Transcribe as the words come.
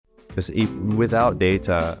Because without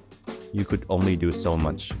data, you could only do so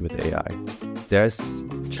much with AI. There's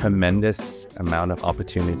tremendous amount of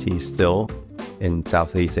opportunity still in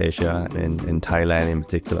Southeast Asia and in Thailand in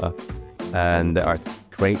particular. And there are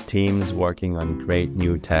great teams working on great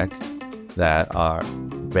new tech that are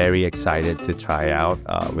very excited to try out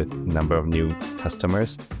with a number of new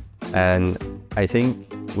customers. And I think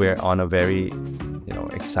we're on a very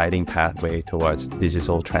exciting pathway towards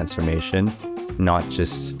digital transformation, not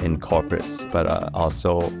just in corporates, but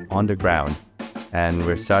also on the ground. And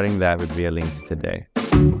we're starting that with ViaLink today.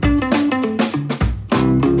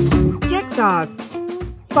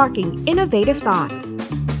 Techsauce, sparking innovative thoughts.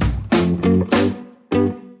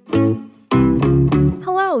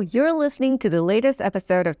 Hello, you're listening to the latest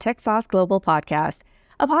episode of Techsauce Global Podcast,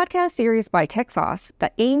 a podcast series by Techsauce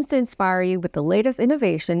that aims to inspire you with the latest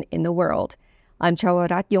innovation in the world. I'm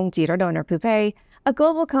Chawarat Yongjiradonor Pupe, a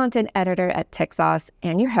global content editor at Techsauce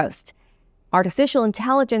and your host. Artificial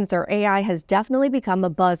intelligence, or AI, has definitely become a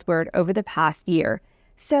buzzword over the past year.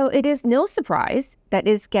 So it is no surprise that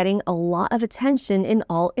it's getting a lot of attention in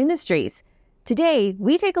all industries. Today,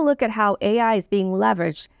 we take a look at how AI is being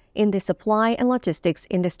leveraged in the supply and logistics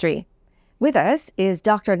industry. With us is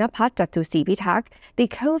Dr. Napat Jatusripitak, the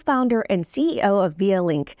co-founder and CEO of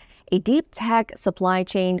ViaLink, a deep tech supply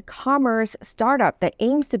chain commerce startup that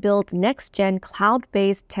aims to build next-gen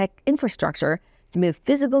cloud-based tech infrastructure to move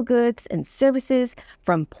physical goods and services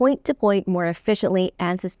from point to point more efficiently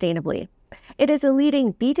and sustainably. It is a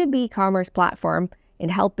leading B2B commerce platform in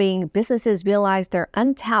helping businesses realize their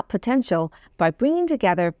untapped potential by bringing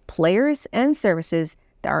together players and services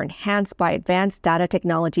that are enhanced by advanced data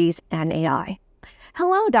technologies and AI.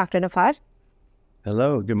 Hello, Dr. Napat.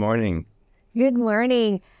 Hello, good morning. Good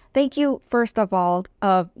morning. Thank you, first of all,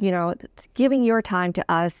 of giving your time to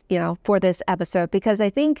us, for this episode, because I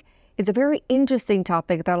think it's a very interesting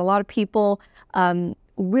topic that a lot of people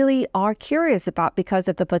really are curious about because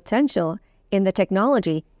of the potential in the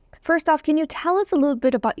technology. First off, can you tell us a little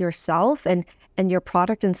bit about yourself and your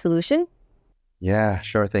product and solution? Yeah,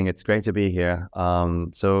 sure thing. It's great to be here.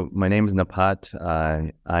 So my name is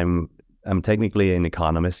Napat. I'm technically an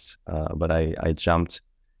economist, but I jumped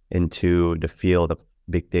into the field of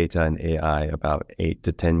big data and AI about 8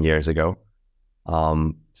 to 10 years ago.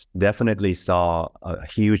 Definitely saw a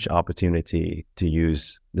huge opportunity to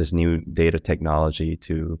use this new data technology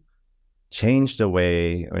to change the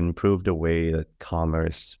way or improve the way that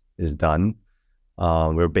commerce is done.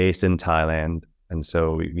 We're based in Thailand, and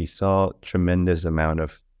so we saw tremendous amount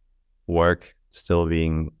of work still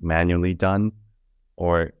being manually done,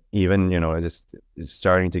 or even just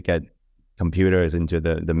starting to get computers into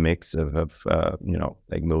the mix of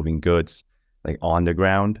like moving goods like on the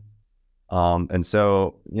ground. And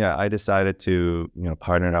so I decided to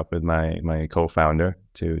partner up with my co-founder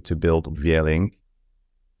to build ViaLink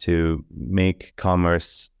to make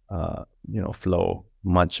commerce flow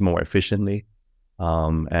much more efficiently,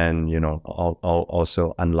 and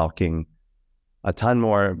also unlocking a ton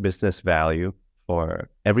more business value for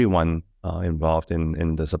everyone involved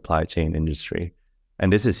in the supply chain industry.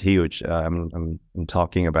 And this is huge. I'm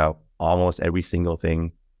talking about almost every single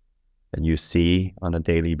thing that you see on a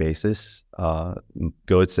daily basis,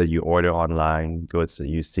 goods that you order online, goods that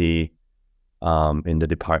you see in the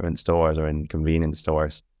department stores or in convenience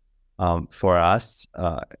stores. For us,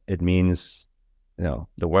 it means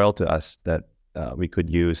the world to us that we could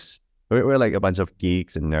use. We're like a bunch of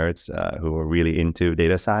geeks and nerds who are really into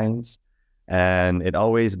data science, and it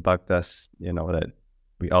always bugged us, that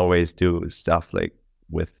we always do stuff like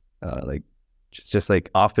with just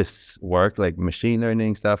like office work, like machine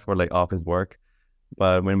learning stuff or like office work.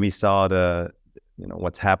 But when we saw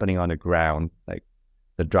what's happening on the ground, like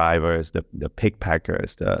the drivers, the pick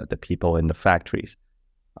packers, the people in the factories,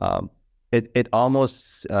 it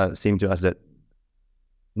almost seemed to us that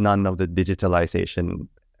none of the digitalization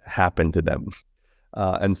happened to them.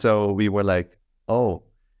 And so we were like, oh,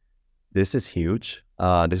 this is huge.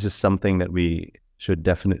 This is something that we should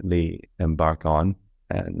definitely embark on.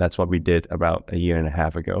 And that's what we did about a year and a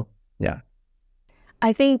half ago. Yeah.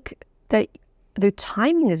 I think that the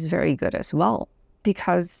timing is very good as well,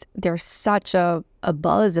 because there's such a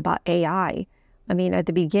buzz about AI. I mean, at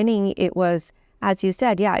the beginning, it was, as you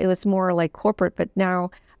said, it was more like corporate, but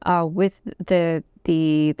now with the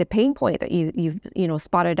pain point that you've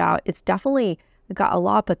spotted out, it's definitely got a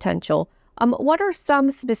lot of potential. What are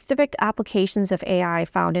some specific applications of AI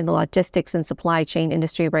found in the logistics and supply chain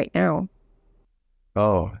industry right now?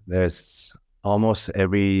 Oh, there's almost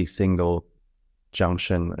every single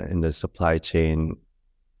junction in the supply chain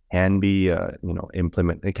can be,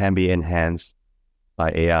 implemented. It can be enhanced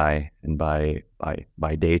AI and by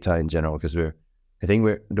data in general, because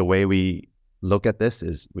the way we look at this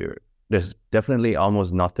is there's definitely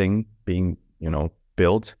almost nothing being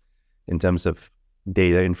built in terms of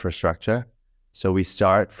data infrastructure. So we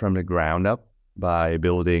start from the ground up by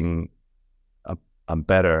building a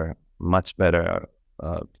much better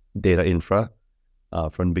data infra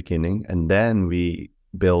from the beginning, and then we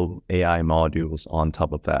build AI modules on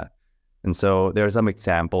top of that. And so there are some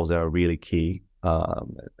examples that are really key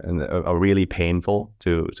and are really painful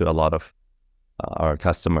to a lot of our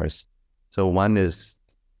customers. So one is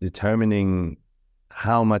determining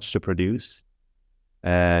how much to produce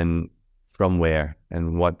and from where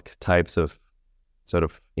and what types of sort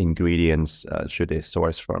of ingredients should they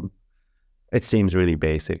source from. It seems really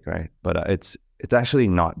basic, right? But it's actually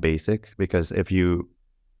not basic, because if you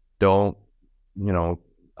don't,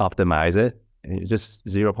 optimize it, just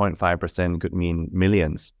 0.5% could mean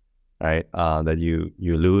millions, right? That you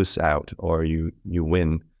lose out or you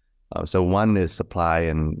win. So one is supply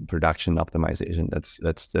and production optimization.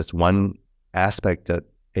 That's one aspect that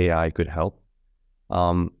AI could help.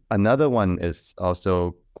 Another one is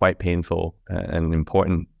also quite painful and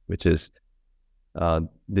important, which is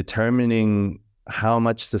determining how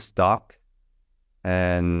much to stock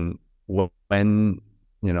and when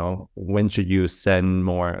should you send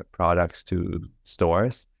more products to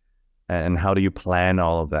stores, and how do you plan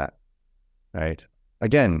all of that, right?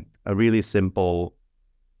 Again, a really simple,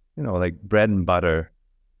 like bread and butter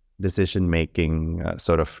decision making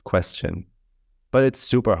sort of question, but it's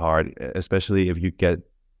super hard, especially if you get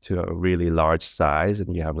to a really large size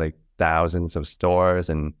and you have like thousands of stores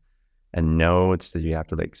and nodes that you have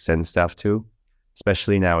to like send stuff to,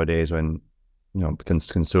 especially nowadays when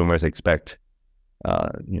consumers expect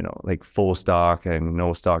like full stock and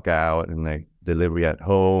no stock out and like delivery at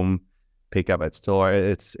home, pick up at store.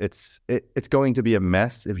 It's going to be a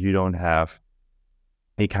mess if you don't have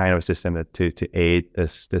a kind of system to aid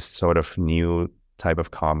this sort of new type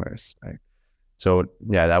of commerce, right? So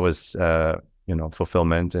yeah, that was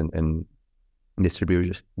fulfillment and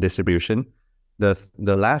distribution. The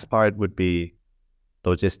last part would be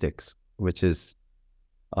logistics, which is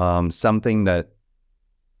something that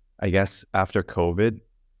I guess after COVID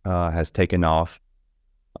has taken off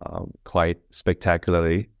quite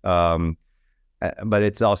spectacularly. But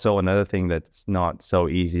it's also another thing that's not so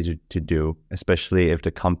easy to do, especially if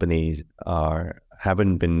the companies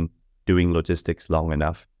haven't been doing logistics long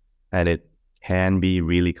enough, and it can be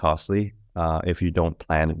really costly if you don't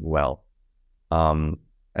plan it well. And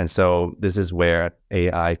so this is where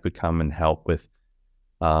AI could come and help with,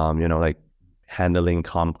 like handling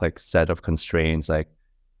complex set of constraints, like,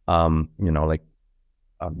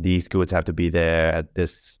 these goods have to be there at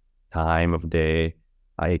this time of day.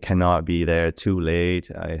 I cannot be there too late.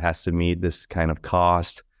 It has to meet this kind of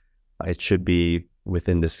cost. It should be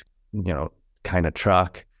within this, kind of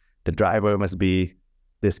truck. The driver must be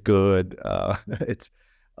this good.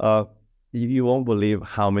 You won't believe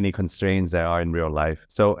how many constraints there are in real life.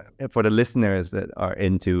 So for the listeners that are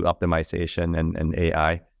into optimization and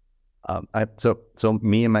AI, so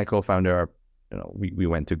me and my co-founder are, we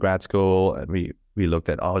went to grad school and we looked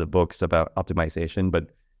at all the books about optimization,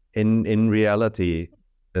 but in reality,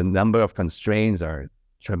 the number of constraints are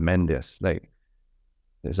tremendous. Like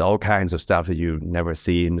there's all kinds of stuff that you never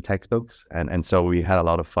see in the textbooks. And so we had a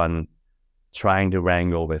lot of fun trying to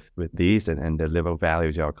wrangle with these and deliver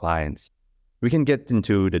value to our clients. We can get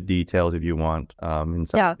into the details if you want.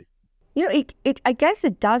 Yeah. I guess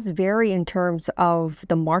it does vary in terms of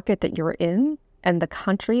the market that you're in and the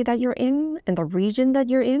country that you're in and the region that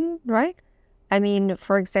you're in, right? I mean,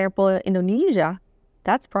 for example, Indonesia,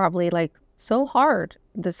 that's probably like so hard.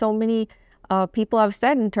 There's so many people have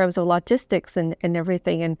said in terms of logistics and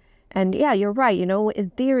everything. And yeah, you're right. In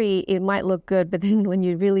theory, it might look good, but then when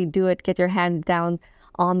you really do it, get your hand down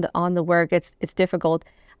on the work, it's difficult.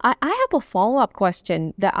 I have a follow-up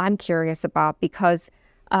question that I'm curious about, because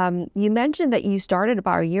you mentioned that you started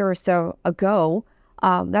about a year or so ago.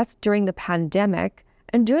 That's during the pandemic.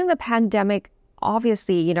 And during the pandemic,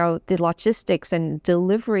 obviously, the logistics and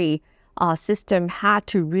delivery system had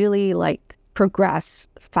to really like progress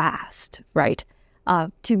fast, right?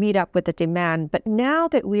 To meet up with the demand. But now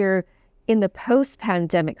that we're in the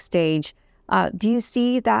post-pandemic stage, do you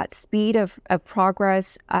see that speed of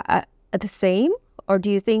progress the same? Or do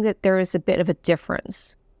you think that there is a bit of a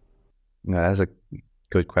difference? No, that's a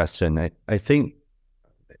good question. I think,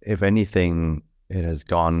 if anything, it has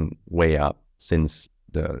gone way up since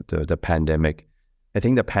the pandemic. I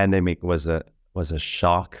think the pandemic was a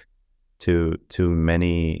shock to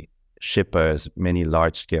many shippers, many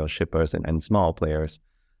large scale shippers and small players.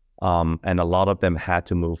 And a lot of them had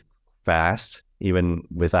to move fast, even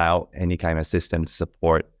without any kind of system to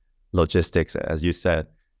support logistics, as you said.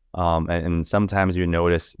 And sometimes you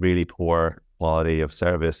notice really poor quality of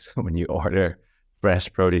service when you order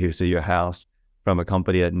fresh produce to your house from a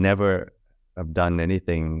company that never have done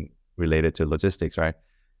anything related to logistics, right?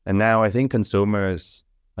 And now I think consumers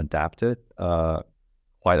adapted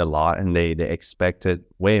quite a lot, and they expected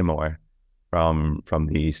way more from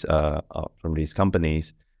these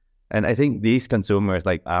companies. And I think these consumers,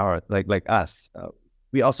 like us,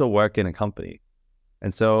 we also work in a company,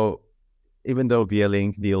 and so even though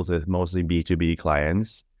ViaLink deals with mostly B2B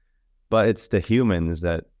clients, but it's the humans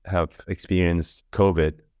that have experienced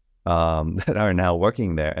COVID that are now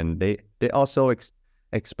working there, and they also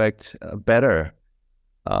expect better,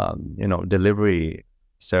 delivery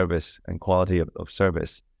service and quality of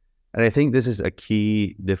service. And I think this is a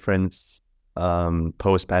key difference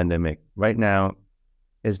post-pandemic. Right now,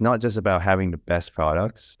 it's not just about having the best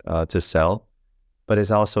products to sell, but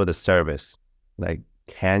it's also the service. Like,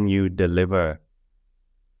 can you deliver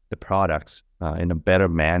the products in a better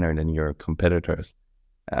manner than your competitors?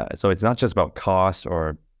 So it's not just about cost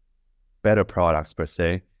or better products per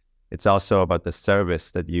se. It's also about the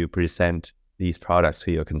service that you present these products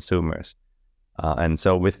to your consumers. And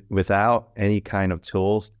so without any kind of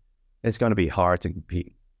tools, it's going to be hard to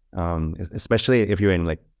compete, especially if you're in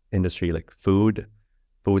like industry like food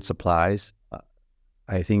supplies.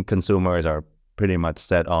 I think consumers are pretty much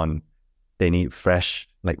set on they need fresh,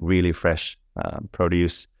 like really fresh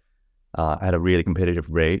produce at a really competitive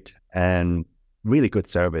rate and really good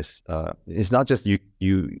service. It's not just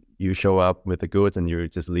you show up with the goods and you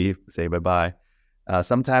just leave, say bye-bye.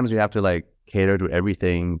 Sometimes you have to like cater to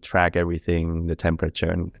everything, track everything, the temperature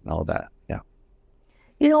and all that. Yeah.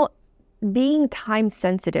 Being time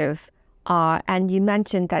sensitive, and you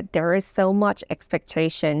mentioned that there is so much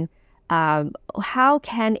expectation. How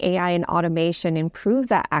can AI and automation improve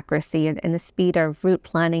that accuracy and the speed of route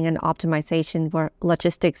planning and optimization for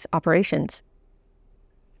logistics operations?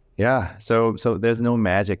 Yeah, so there's no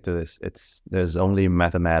magic to this. There's only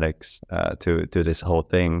mathematics to this whole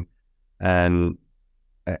thing, and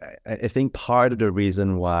I think part of the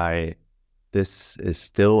reason why this is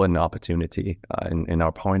still an opportunity in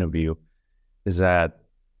our point of view is that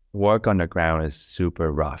work on the ground is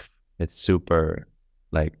super rough. It's super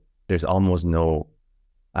like there's almost no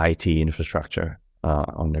IT infrastructure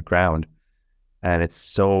on the ground, and it's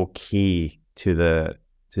so key to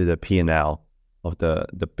the P&L of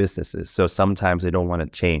the businesses. So sometimes they don't want to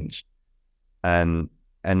change, and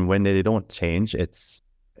when they don't change, it's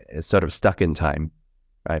sort of stuck in time,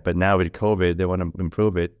 right? But now with COVID, they want to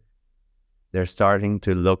improve it. They're starting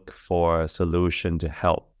to look for a solution to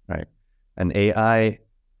help, right? And AI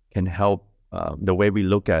can help. The way we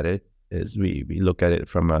look at it is we look at it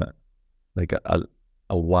from a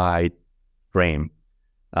wide frame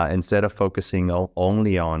instead of focusing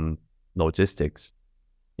only on logistics.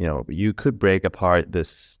 You could break apart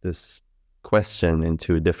this question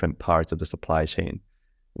into different parts of the supply chain.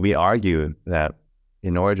 We argue that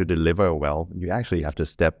in order to deliver well, you actually have to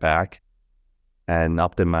step back and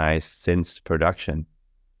optimize since production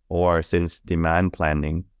or since demand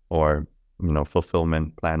planning or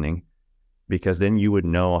fulfillment planning, because then you would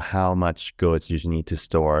know how much goods you need to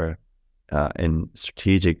store in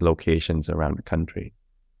strategic locations around the country,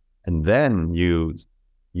 and then you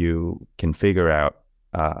can figure out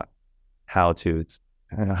how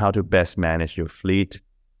to best manage your fleet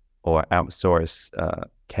or outsource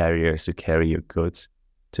carriers to carry your goods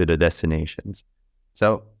to the destinations.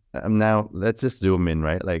 So now let's just zoom in,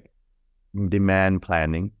 right? Like demand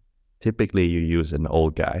planning, typically you use an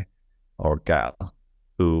old guy or gal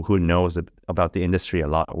who knows about the industry a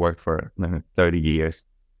lot, worked for 30 years.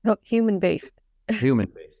 Oh, human-based.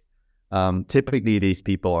 Human-based. Typically, these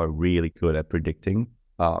people are really good at predicting,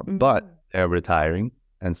 but they're retiring.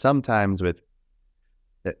 And sometimes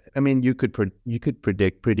you could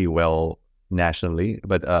predict pretty well nationally,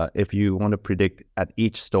 but if you want to predict at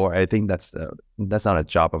each store, I think that's not a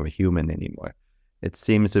job of a human anymore. It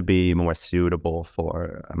seems to be more suitable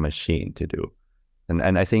for a machine to do.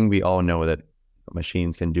 And I think we all know that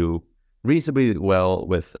machines can do reasonably well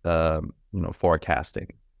with forecasting.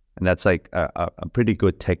 And that's like a pretty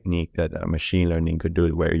good technique that machine learning could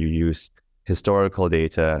do, where you use historical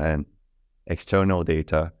data and external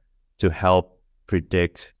data to help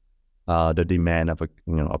predict the demand of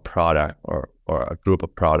a product or a group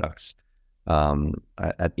of products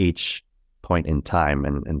at each point in time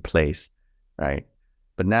and place, right?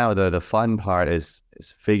 But now the fun part is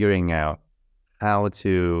figuring out how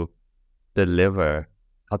to deliver,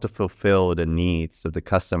 how to fulfill the needs of the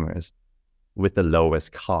customers with the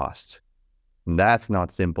lowest cost. And that's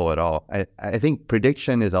not simple at all. I think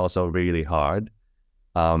prediction is also really hard.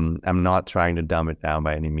 I'm not trying to dumb it down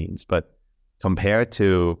by any means, but compared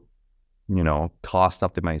to, cost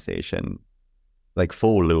optimization, like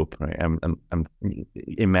full loop, right?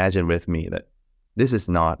 Imagine with me that this is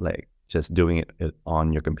not like just doing it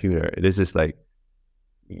on your computer. This is like,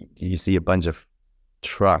 you see a bunch of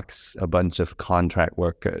trucks, a bunch of contract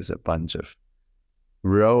workers, a bunch of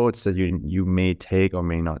roads that you may take or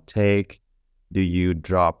may not take. Do you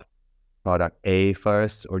drop product A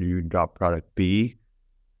first, or do you drop product B?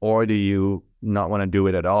 Or do you not want to do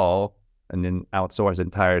it at all and then outsource the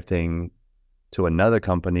entire thing to another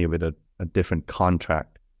company with a different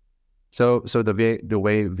contract? So the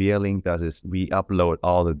way ViaLink does is we upload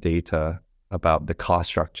all the data about the cost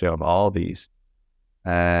structure of all these.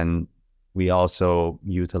 And we also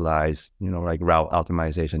utilize, like route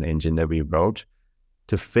optimization engine that we wrote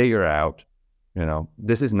to figure out,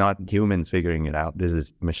 this is not humans figuring it out. This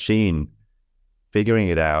is machine figuring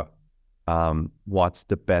it out. What's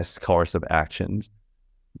the best course of actions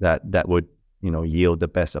that would, yield the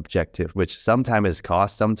best objective, which sometimes is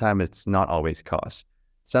cost, sometimes it's not always cost.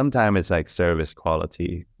 Sometimes it's like service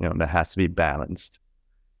quality, that has to be balanced.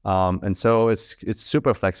 And so it's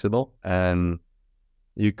super flexible, and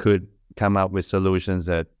you could come up with solutions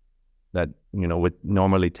that would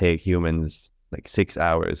normally take humans like 6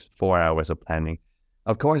 hours, 4 hours of planning.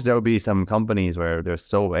 Of course, there will be some companies where they're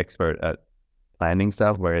so expert at planning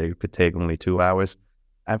stuff where it could take only 2 hours.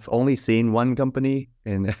 I've only seen one company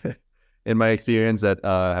in in my experience that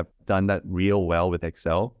have done that real well with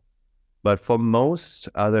Excel. But for most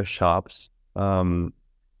other shops, they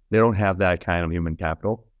don't have that kind of human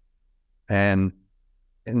capital. And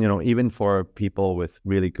even for people with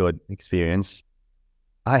really good experience,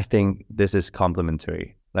 I think this is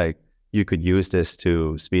complementary. Like, you could use this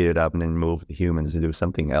to speed it up and then move the humans to do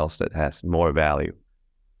something else that has more value.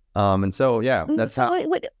 And so, yeah, that's so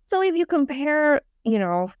how. So if you compare,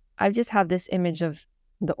 I just have this image of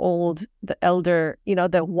the elder,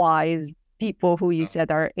 the wise people who you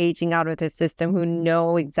said are aging out of the system, who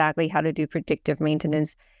know exactly how to do predictive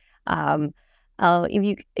maintenance. If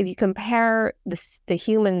you compare the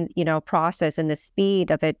human, process and the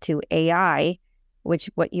speed of it to AI, which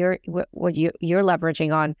what you're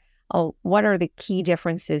leveraging on, what are the key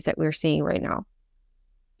differences that we're seeing right now?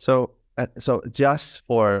 So just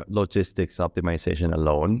for logistics optimization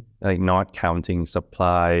alone, like not counting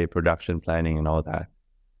supply, production planning, and all that,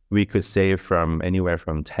 we could save from anywhere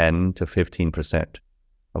from 10 to 15%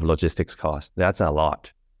 of logistics costs. That's a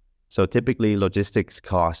lot. So typically, logistics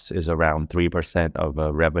cost is around 3% of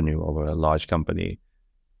revenue of a large company.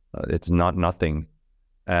 It's not nothing.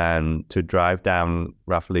 And to drive down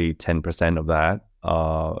roughly 10% of that,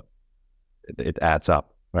 it adds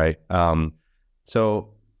up, right?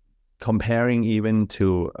 So comparing even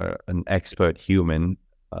to an expert human,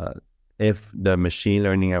 if the machine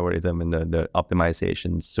learning algorithm and the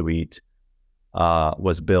optimization suite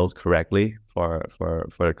was built correctly for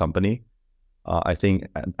a company, I think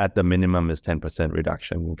at the minimum is 10%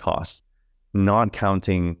 reduction in cost, not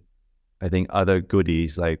counting, I think, other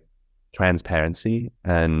goodies like transparency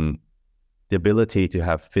and the ability to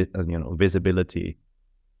have visibility.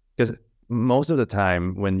 Because most of the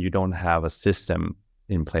time when you don't have a system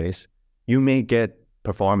in place, you may get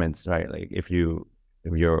performance, right? Like if your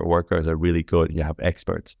workers are really good, you have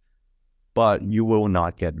experts, but you will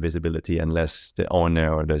not get visibility unless the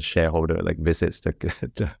owner or the shareholder visits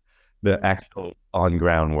the actual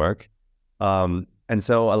on-ground work. And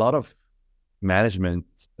so a lot of management,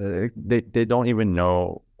 they don't even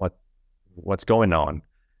know what's going on.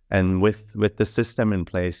 And with the system in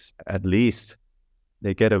place, at least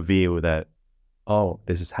they get a view that, oh,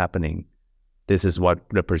 this is happening. This is what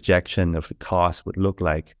the projection of the cost would look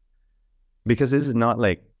like. Because this is not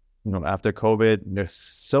like, after COVID, there's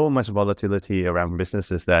so much volatility around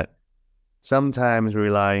businesses that sometimes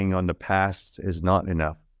relying on the past is not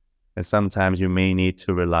enough. And sometimes you may need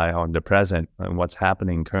to rely on the present and what's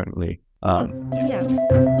happening currently. Yeah.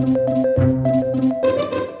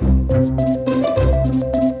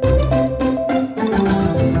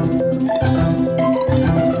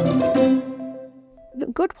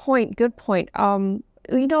 Good point.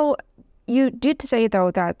 You did say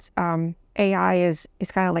though that AI is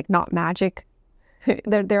kind of like not magic.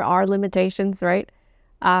 there are limitations, right?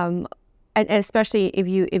 And especially if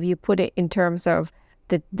you put it in terms of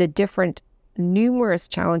the different numerous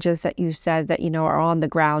challenges that you said that are on the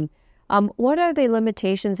ground. What are the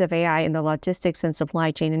limitations of AI in the logistics and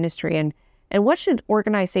supply chain industry, and what should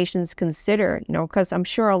organizations consider? Because I'm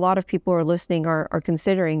sure a lot of people who are listening are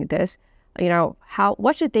considering this.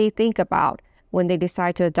 what should they think about when they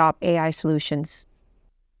decide to adopt AI solutions?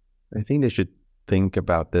 I think they should think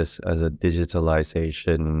about this as a digital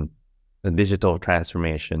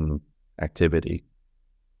transformation activity.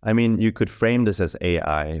 I mean, you could frame this as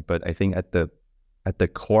AI, but I think at the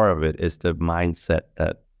core of it is the mindset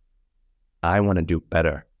that I want to do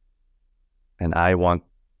better and I want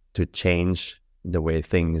to change the way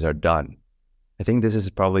things are done. I think this is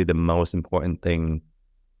probably the most important thing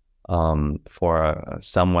for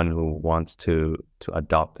someone who wants to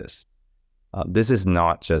adopt this. This is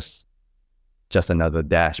not just another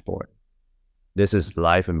dashboard. This is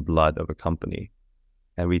life and blood of a company.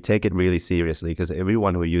 And we take it really seriously because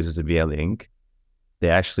everyone who uses a ViaLink, they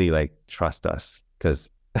actually trust us because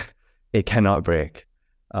it cannot break.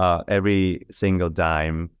 Every single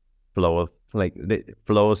dime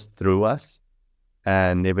flows through us.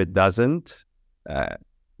 And if it doesn't,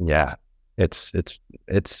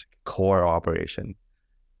 it's core operation.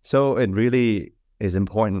 So it really is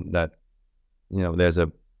important that, there's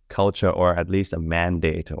a culture or at least a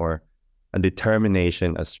mandate or a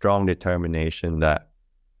strong determination that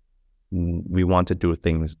we want to do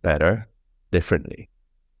things better, differently.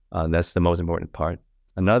 That's the most important part.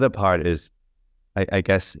 Another part is, I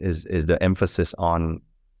guess, is the emphasis on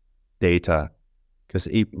data. Because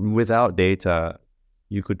without data,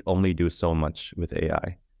 you could only do so much with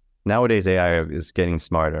AI. Nowadays, AI is getting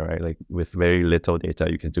smarter, right? Like with very little data,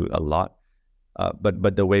 you can do a lot.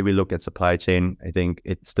 But the way we look at supply chain, I think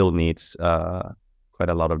it still needs quite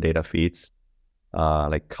a lot of data feeds,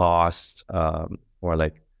 like cost or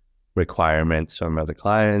like requirements from other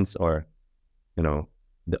clients, or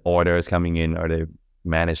the orders coming in, are they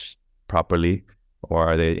managed properly, or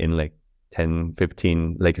are they in like 10,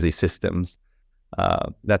 15 legacy systems?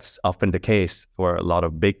 That's often the case for a lot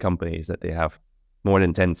of big companies, that they have more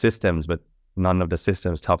than 10 systems, but none of the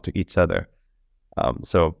systems talk to each other.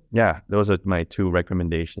 So those are my two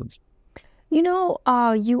recommendations. You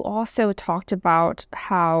also talked about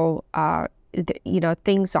how,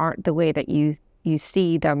 things aren't the way that you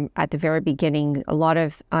see them at the very beginning. A lot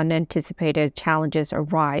of unanticipated challenges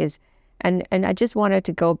arise. And I just wanted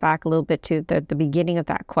to go back a little bit to the beginning of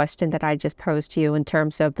that question that I just posed to you in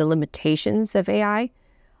terms of the limitations of AI.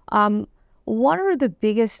 What are the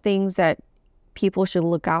biggest things that people should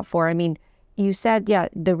look out for? I mean, you said,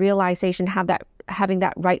 the realization, having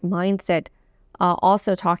that right mindset,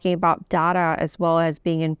 also talking about data as well as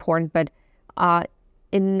being important. But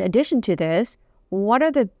in addition to this, what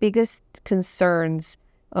are the biggest concerns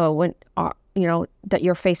that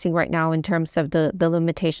you're facing right now in terms of the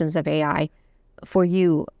limitations of AI for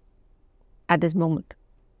you at this moment?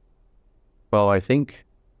 Well, I think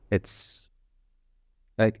it's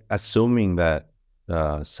like assuming that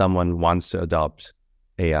someone wants to adopt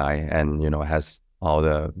AI and, has all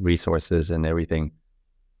the resources and everything.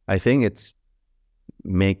 I think it's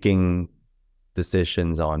making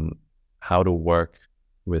decisions on how to work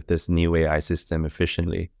with this new AI system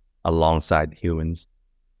efficiently alongside humans.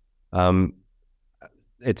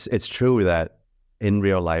 It's true that in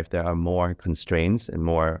real life there are more constraints and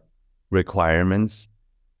more requirements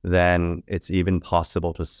than it's even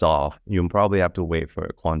possible to solve. You probably have to wait for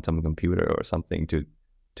a quantum computer or something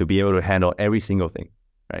to be able to handle every single thing,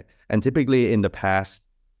 right? And typically in the past,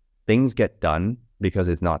 things get done because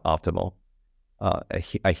it's not optimal.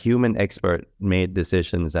 A human expert made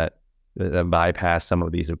decisions that bypass some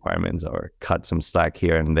of these requirements or cut some slack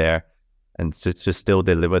here and there, and to still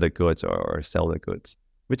deliver the goods or sell the goods,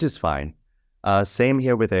 which is fine. Same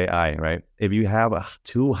here with AI, right? If you have a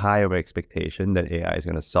too high of an expectation that AI is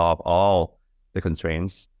going to solve all the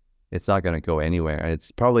constraints, it's not going to go anywhere. And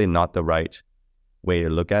it's probably not the right way to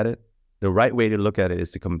look at it. The right way to look at it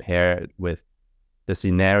is to compare it with the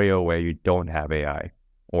scenario where you don't have AI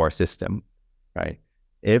or system, right?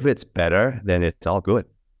 If it's better, then it's all good.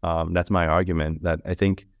 That's my argument, that I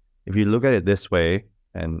think if you look at it this way,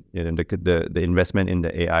 and the investment in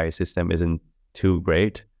the AI system isn't too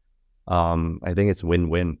great, I think it's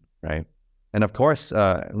win-win, right? And of course,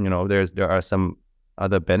 there are some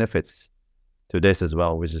other benefits to this as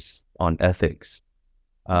well, which is on ethics.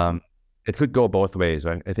 It could go both ways,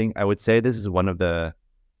 right? I think I would say this is one of the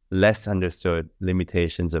less understood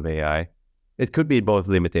limitations of AI. It could be both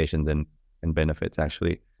limitations and benefits,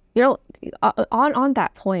 actually. On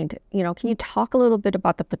that point, can you talk a little bit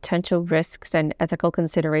about the potential risks and ethical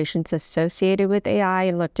considerations associated with AI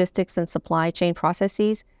in logistics and supply chain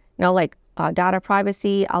processes? Like data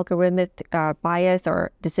privacy, algorithmic bias,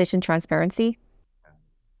 or decision transparency?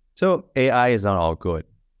 So AI is not all good.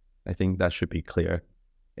 I think that should be clear.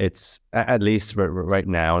 It's, at least right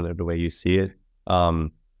now, the way you see it,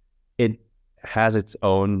 it has its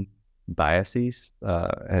own biases,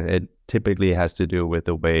 and it typically has to do with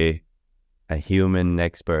the way a human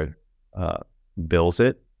expert builds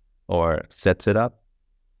it or sets it up.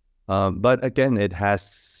 But again, it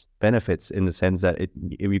has benefits in the sense that if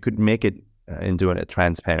you could make it into a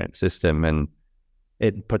transparent system, and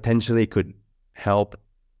it potentially could help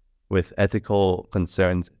with ethical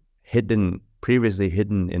concerns previously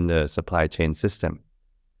hidden in the supply chain system,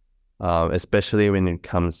 especially when it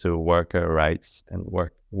comes to worker rights and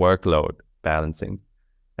workload balancing.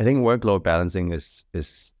 I think workload balancing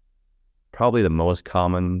is probably the most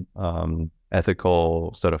common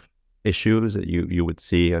ethical sort of issues that you would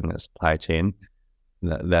see in the supply chain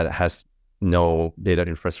that has no data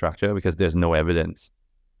infrastructure because there's no evidence.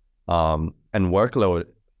 And workload,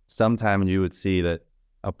 sometimes you would see that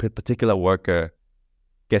a particular worker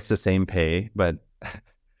gets the same pay, but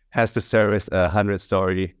has to service a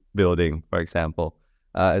 100-story building, for example.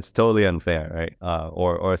 It's totally unfair, right?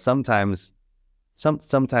 Or sometimes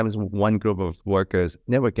one group of workers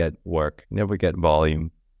never get work, never get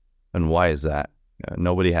volume. And why is that?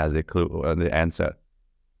 Nobody has a clue or the answer.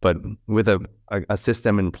 But with a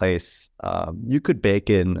system in place, you could bake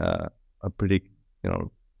in a pretty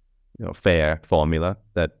fair formula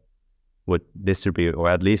that would distribute or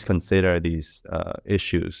at least consider these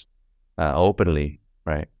issues openly,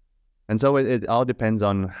 right? And so it all depends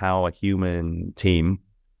on how a human team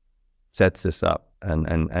sets this up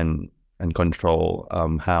and control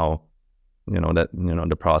how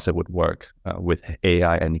the process would work with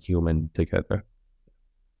AI and human together.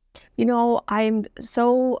 I'm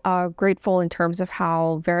so grateful in terms of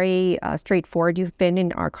how very straightforward you've been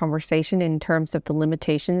in our conversation in terms of the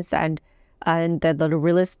limitations and the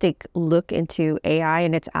realistic look into AI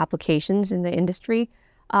and its applications in the industry.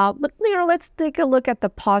 But let's take a look at the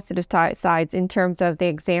positive sides in terms of the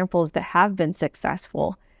examples that have been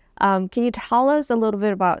successful. Can you tell us a little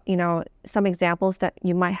bit about some examples that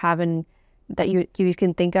you might have that you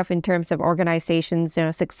can think of in terms of organizations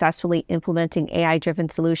successfully implementing AI-driven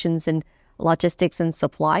solutions in logistics and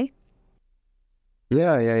supply?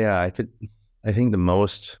 Yeah. I think the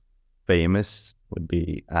most famous would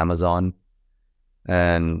be Amazon,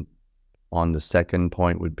 and on the second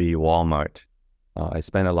point would be Walmart. I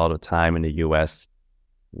spent a lot of time in the US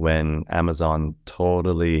when Amazon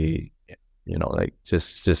totally,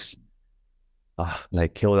 just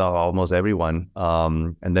killed out almost everyone.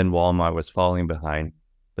 And then Walmart was falling behind.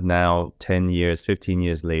 But now 10 years, 15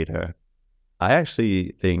 years later, I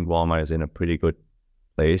actually think Walmart is in a pretty good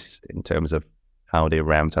place in terms of how they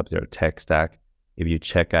ramped up their tech stack. If you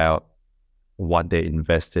check out what they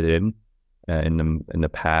invested in the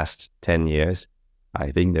past 10 years,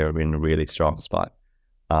 I think they're in a really strong spot.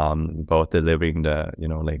 Both delivering the,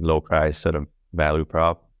 low price sort of value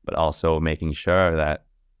prop, but also making sure that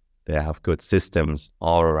they have good systems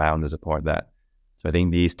all around to support that. So I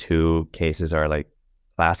think these two cases are like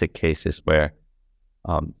classic cases where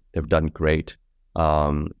they've done great.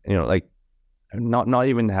 Not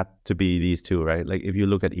even have to be these two, right? Like if you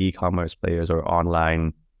look at e-commerce players or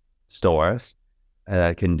online stores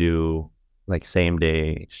that can do like same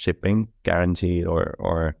day shipping guaranteed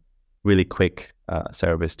or really quick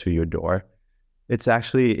service to your door, it's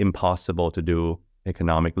actually impossible to do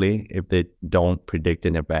economically if they don't predict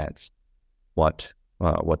in advance what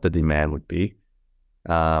the demand would be.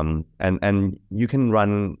 And you can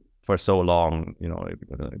run for so long,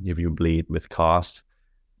 if you bleed with cost,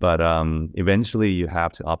 but eventually you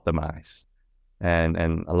have to optimize. And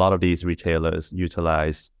a lot of these retailers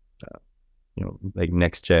utilize, like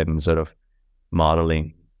next gen sort of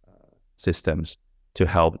modeling systems to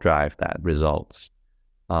help drive that results.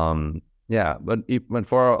 But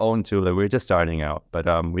for our own tool, we're just starting out, but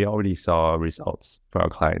we already saw results for our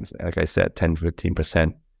clients. Like I said,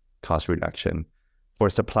 10-15% cost reduction. For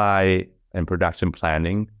supply and production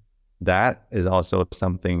planning, that is also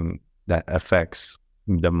something that affects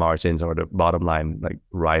the margins or the bottom line like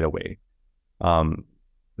right away.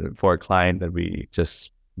 For a client that we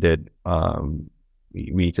just did,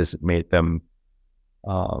 we just made them,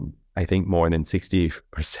 I think more than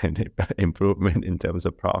 60% improvement in terms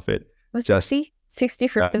of profit. Was just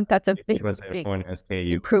 60%? That's a big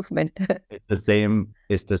SKU improvement.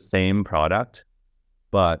 It's the same product,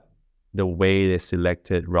 but the way they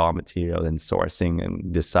selected raw material and sourcing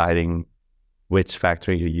and deciding which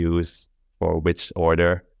factory to use for which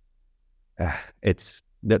order, it's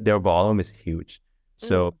their volume is huge.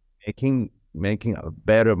 So making a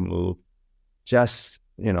better move, just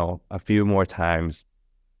a few more times,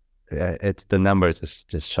 it's the numbers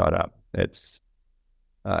just shot up. It's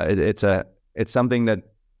something that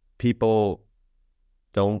people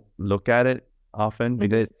don't look at it often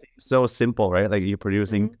because it's so simple, right? Like you're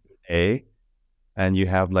producing A, and you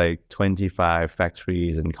have like 25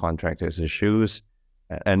 factories and contractors of shoes,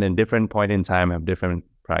 and in different point in time have different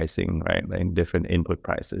pricing, right? Like different input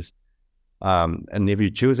prices. And if you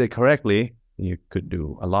choose it correctly, you could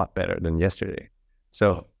do a lot better than yesterday.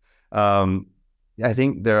 So I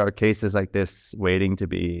think there are cases like this waiting to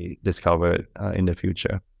be discovered in the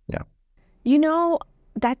future. Yeah. You know,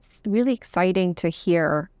 that's really exciting to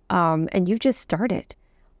hear. And you just started.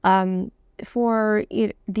 For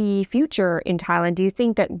the future in Thailand, do you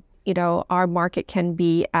think that, our market can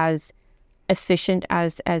be as efficient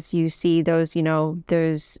as you see those,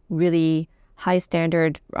 those really high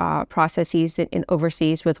standard processes in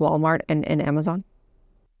overseas with Walmart and Amazon?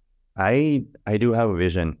 I do have a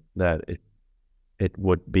vision that it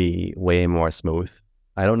would be way more smooth.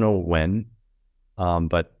 I don't know when,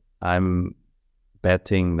 but I'm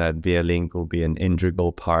betting that ViaLink will be an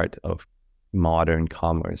integral part of modern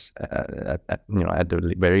commerce at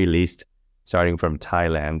the very least, starting from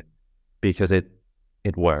Thailand, because it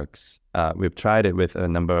works. We've tried it with a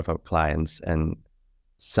number of our clients, and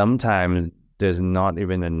sometimes there's not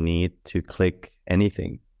even a need to click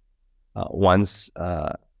anything. Once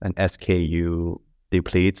an SKU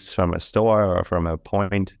depletes from a store or from a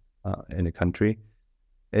point in the country,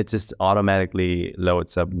 it just automatically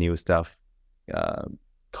loads up new stuff,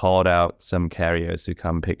 called out some carriers to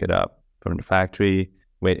come pick it up from the factory,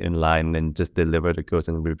 wait in line, and just deliver the goods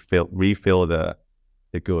and refill the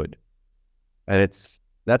good. And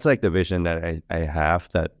that's like the vision that I have,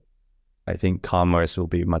 that I think commerce will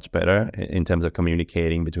be much better in terms of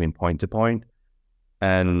communicating between point to point.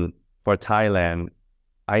 And for Thailand,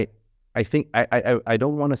 I think I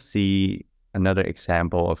don't want to see another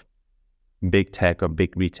example of big tech or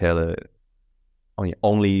big retailer,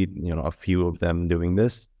 only a few of them doing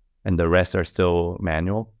this and the rest are still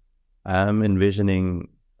manual. I'm envisioning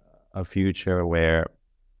a future where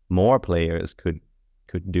more players could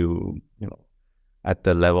do at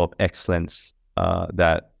the level of excellence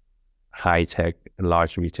that high tech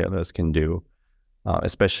large retailers can do,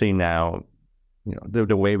 especially now.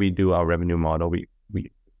 The way we do our revenue model,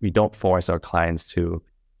 we don't force our clients to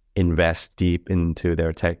invest deep into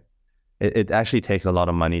their tech. It actually takes a lot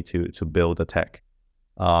of money to build a tech.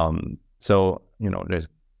 So there's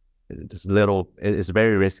little. It's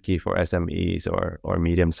very risky for SMEs or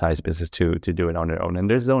medium-sized business to do it on their own, and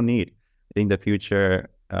there's no need. I think the future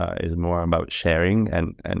is more about sharing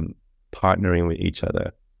and partnering with each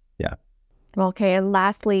other. Yeah. Okay, and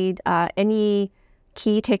lastly, any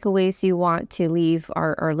key takeaways you want to leave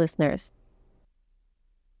our listeners?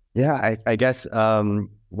 Yeah, I guess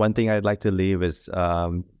one thing I'd like to leave is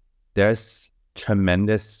there's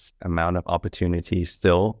tremendous amount of opportunity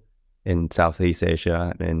still in Southeast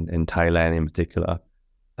Asia and in Thailand in particular.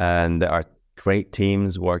 And there are great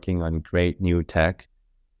teams working on great new tech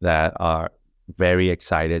that are very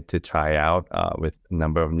excited to try out with a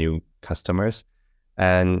number of new customers.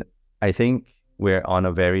 And I think we're on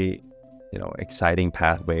a very exciting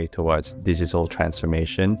pathway towards digital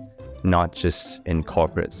transformation, not just in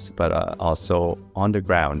corporates, but also on the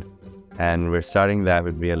ground. And we're starting that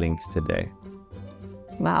with ViaLink today.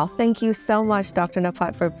 Wow. Thank you so much, Dr.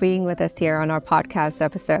 Napat, for being with us here on our podcast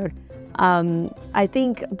episode. I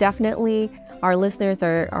think definitely our listeners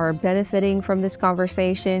are benefiting from this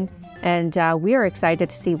conversation, and we are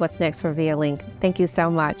excited to see what's next for ViaLink. Thank you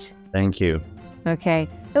so much. Thank you. Okay.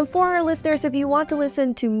 And for our listeners, if you want to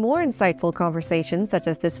listen to more insightful conversations such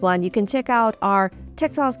as this one, you can check out our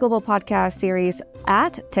Techsauce Global Podcast series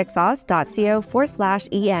at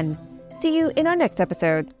techsauce.co/en. See you in our next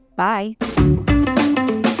episode. Bye.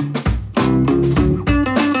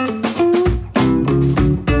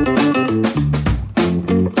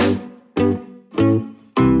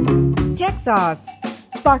 Techsauce,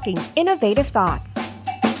 sparking innovative thoughts.